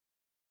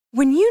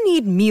When you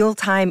need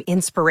mealtime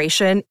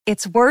inspiration,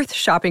 it's worth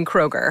shopping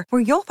Kroger,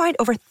 where you'll find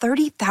over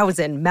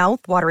 30,000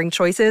 mouth-watering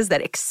choices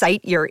that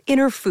excite your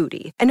inner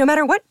foodie. And no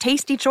matter what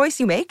tasty choice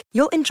you make,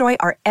 you'll enjoy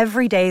our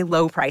everyday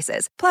low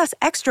prices, plus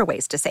extra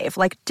ways to save,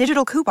 like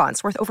digital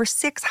coupons worth over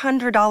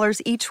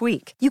 $600 each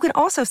week. You can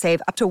also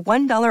save up to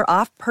 $1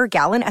 off per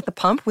gallon at the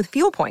pump with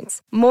fuel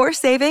points. More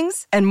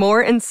savings and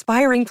more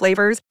inspiring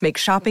flavors make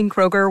shopping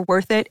Kroger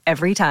worth it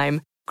every time.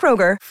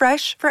 Kroger,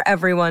 fresh for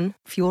everyone.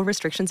 Fuel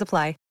restrictions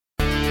apply.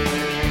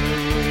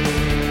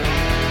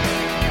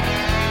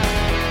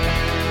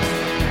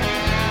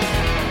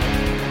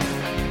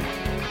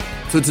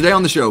 So today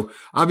on the show,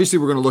 obviously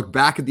we're going to look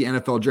back at the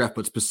NFL draft,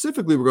 but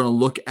specifically we're going to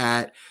look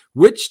at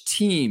which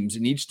teams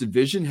in each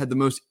division had the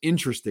most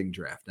interesting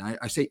draft. And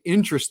I say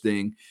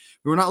interesting,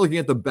 we're not looking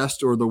at the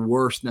best or the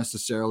worst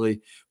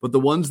necessarily, but the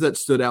ones that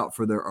stood out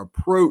for their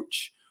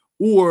approach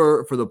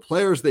or for the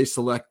players they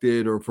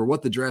selected or for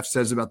what the draft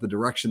says about the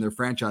direction their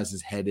franchise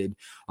is headed.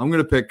 I'm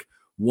going to pick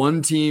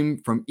one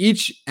team from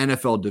each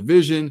NFL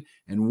division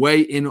and weigh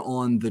in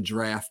on the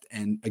draft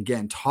and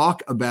again,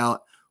 talk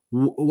about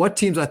what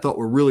teams I thought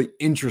were really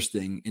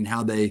interesting in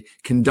how they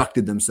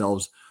conducted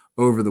themselves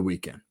over the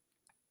weekend.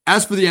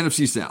 As for the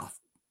NFC South,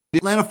 the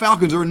Atlanta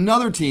Falcons are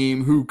another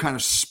team who kind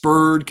of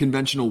spurred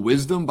conventional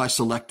wisdom by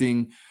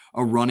selecting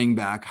a running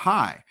back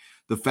high.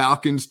 The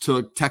Falcons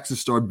took Texas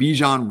star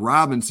Bijan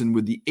Robinson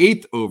with the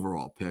 8th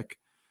overall pick.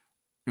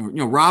 You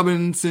know,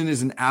 Robinson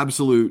is an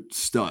absolute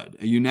stud,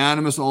 a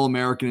unanimous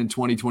All-American in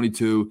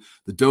 2022,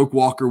 the Doak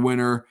Walker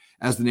winner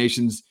as the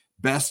nation's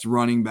best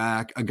running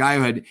back, a guy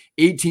who had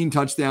 18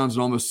 touchdowns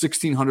and almost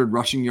 1,600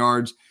 rushing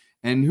yards,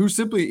 and who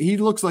he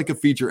looks like a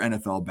feature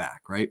NFL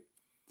back, right?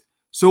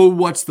 So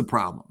what's the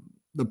problem?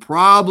 The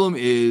problem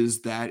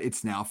is that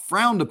it's now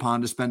frowned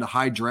upon to spend a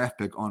high draft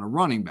pick on a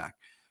running back.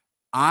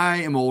 I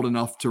am old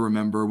enough to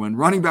remember when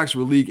running backs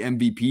were league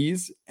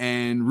MVPs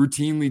and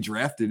routinely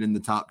drafted in the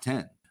top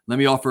 10. Let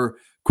me offer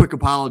quick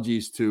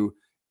apologies to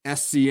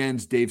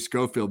SCN's Dave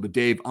Schofield, but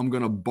Dave, I'm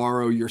going to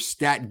borrow your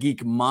Stat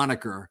Geek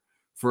moniker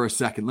for a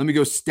second. Let me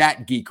go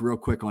Stat Geek real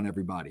quick on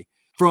everybody.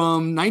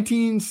 From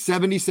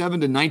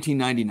 1977 to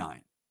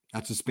 1999,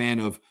 that's a span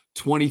of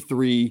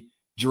 23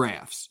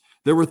 drafts.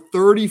 There were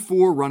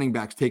 34 running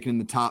backs taken in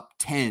the top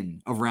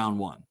 10 of round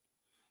one.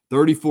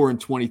 34 in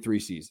 23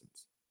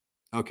 seasons.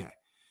 Okay.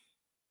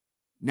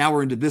 Now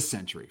we're into this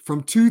century.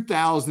 From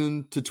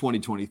 2000 to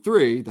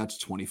 2023, that's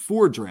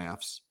 24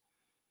 drafts.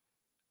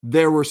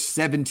 There were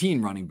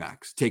 17 running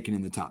backs taken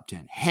in the top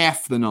 10,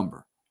 half the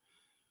number.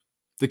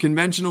 The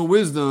conventional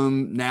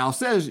wisdom now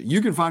says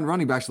you can find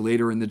running backs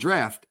later in the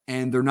draft,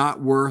 and they're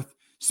not worth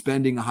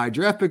spending a high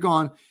draft pick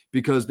on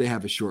because they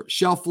have a short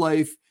shelf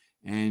life,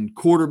 and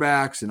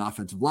quarterbacks and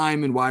offensive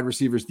linemen, wide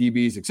receivers,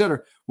 DBs, etc.,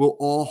 will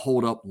all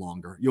hold up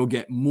longer. You'll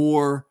get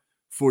more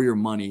for your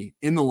money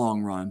in the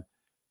long run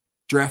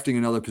drafting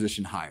another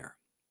position higher.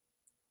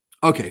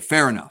 Okay,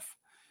 fair enough.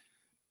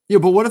 Yeah,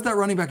 but what if that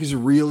running back is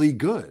really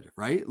good,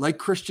 right? Like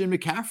Christian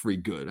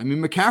McCaffrey good. I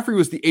mean, McCaffrey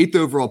was the 8th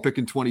overall pick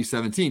in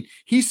 2017.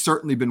 He's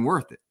certainly been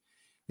worth it.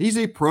 He's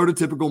a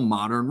prototypical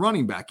modern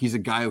running back. He's a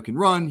guy who can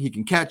run, he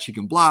can catch, he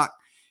can block,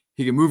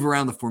 he can move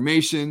around the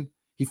formation.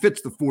 He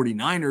fits the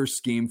 49ers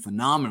scheme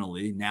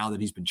phenomenally now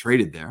that he's been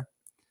traded there.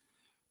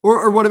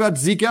 Or what about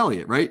Zeke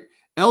Elliott, right?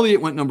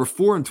 Elliott went number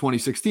 4 in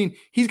 2016.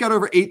 He's got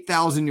over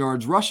 8,000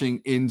 yards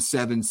rushing in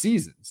 7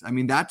 seasons. I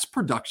mean, that's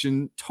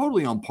production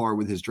totally on par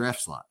with his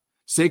draft slot.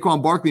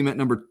 Saquon Barkley went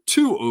number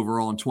 2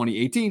 overall in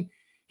 2018.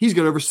 He's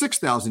got over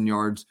 6,000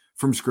 yards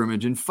from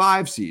scrimmage in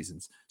 5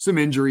 seasons. Some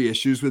injury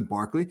issues with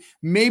Barkley.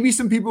 Maybe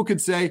some people could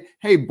say,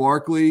 hey,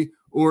 Barkley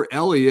or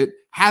Elliott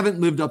haven't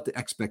lived up to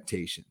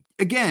expectation.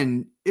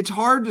 Again, it's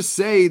hard to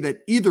say that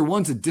either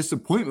one's a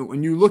disappointment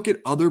when you look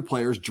at other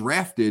players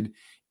drafted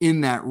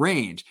in that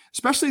range,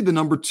 especially the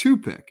number 2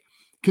 pick.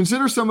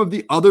 Consider some of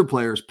the other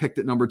players picked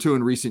at number 2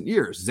 in recent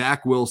years.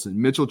 Zach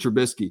Wilson, Mitchell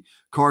Trubisky,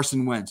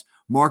 Carson Wentz,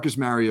 Marcus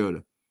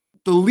Mariota.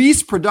 The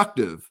least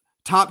productive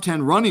top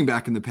 10 running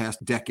back in the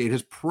past decade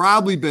has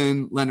probably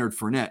been Leonard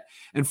Fournette.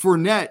 And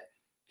Fournette,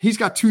 he's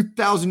got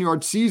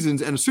 2,000-yard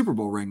seasons and a Super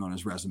Bowl ring on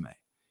his resume.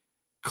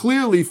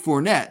 Clearly,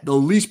 Fournette, the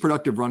least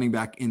productive running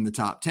back in the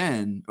top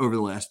 10 over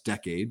the last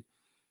decade,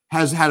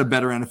 has had a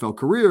better NFL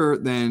career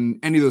than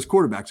any of those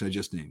quarterbacks I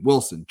just named.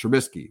 Wilson,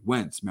 Trubisky,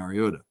 Wentz,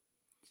 Mariota.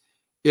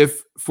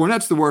 If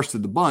Fournette's the worst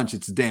of the bunch,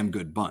 it's a damn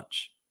good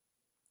bunch.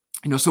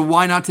 So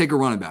why not take a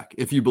running back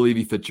if you believe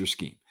he fits your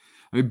scheme?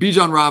 I mean,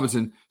 Bijan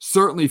Robinson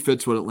certainly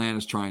fits what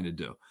Atlanta's trying to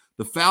do.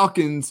 The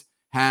Falcons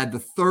had the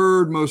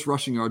 3rd most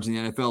rushing yards in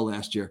the NFL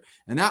last year,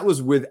 and that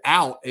was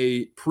without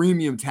a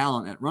premium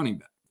talent at running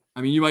back.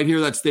 I mean, you might hear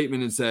that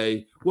statement and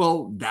say,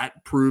 well,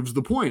 that proves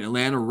the point.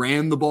 Atlanta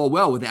ran the ball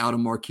well without a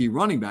marquee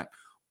running back.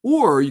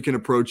 Or you can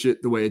approach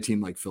it the way a team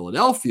like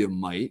Philadelphia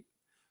might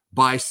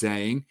by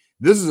saying,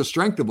 this is a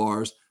strength of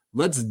ours.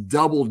 Let's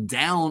double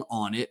down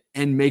on it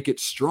and make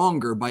it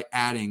stronger by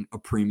adding a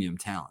premium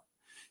talent.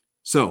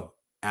 So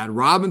add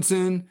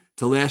Robinson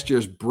to last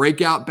year's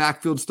breakout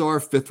backfield star,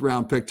 5th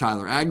round pick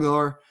Tyler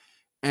Aguilar,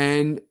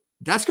 and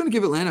That's going to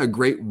give Atlanta a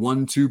great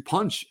 1-2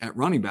 punch at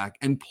running back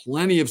and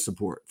plenty of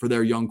support for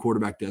their young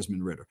quarterback,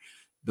 Desmond Ridder.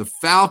 The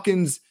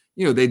Falcons,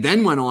 they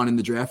then went on in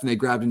the draft and they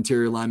grabbed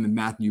interior lineman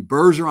Matthew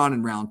Bergeron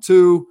in round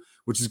 2,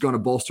 which is going to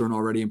bolster an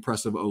already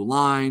impressive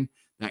O-line.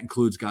 That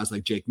includes guys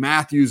like Jake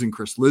Matthews and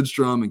Chris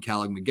Lidstrom and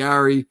Caleb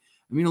McGarry.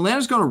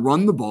 Atlanta's going to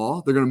run the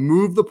ball. They're going to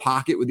move the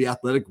pocket with the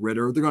athletic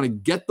Ridder. They're going to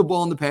get the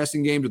ball in the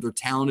passing game to their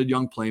talented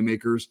young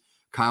playmakers,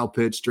 Kyle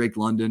Pitts, Drake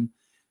London.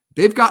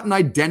 They've got an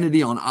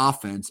identity on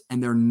offense,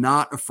 and they're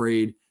not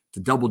afraid to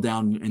double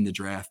down in the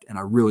draft, and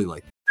I really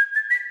like it.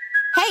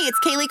 Hey, it's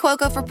Kaylee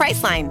Cuoco for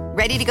Priceline.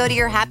 Ready to go to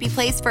your happy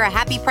place for a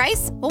happy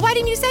price? Well, why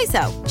didn't you say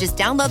so? Just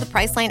download the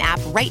Priceline app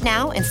right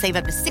now and save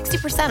up to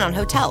 60% on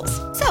hotels.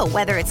 So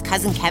whether it's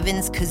Cousin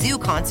Kevin's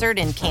Kazoo Concert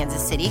in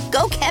Kansas City,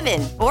 go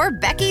Kevin, or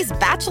Becky's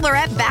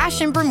Bachelorette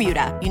Bash in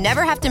Bermuda, you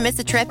never have to miss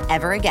a trip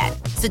ever again.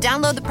 So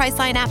download the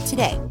Priceline app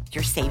today.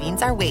 Your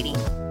savings are waiting.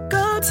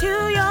 Go to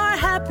your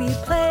happy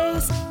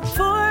place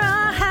for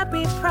a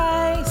happy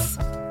price.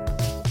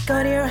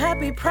 Go to your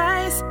happy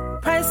price,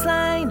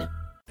 Priceline.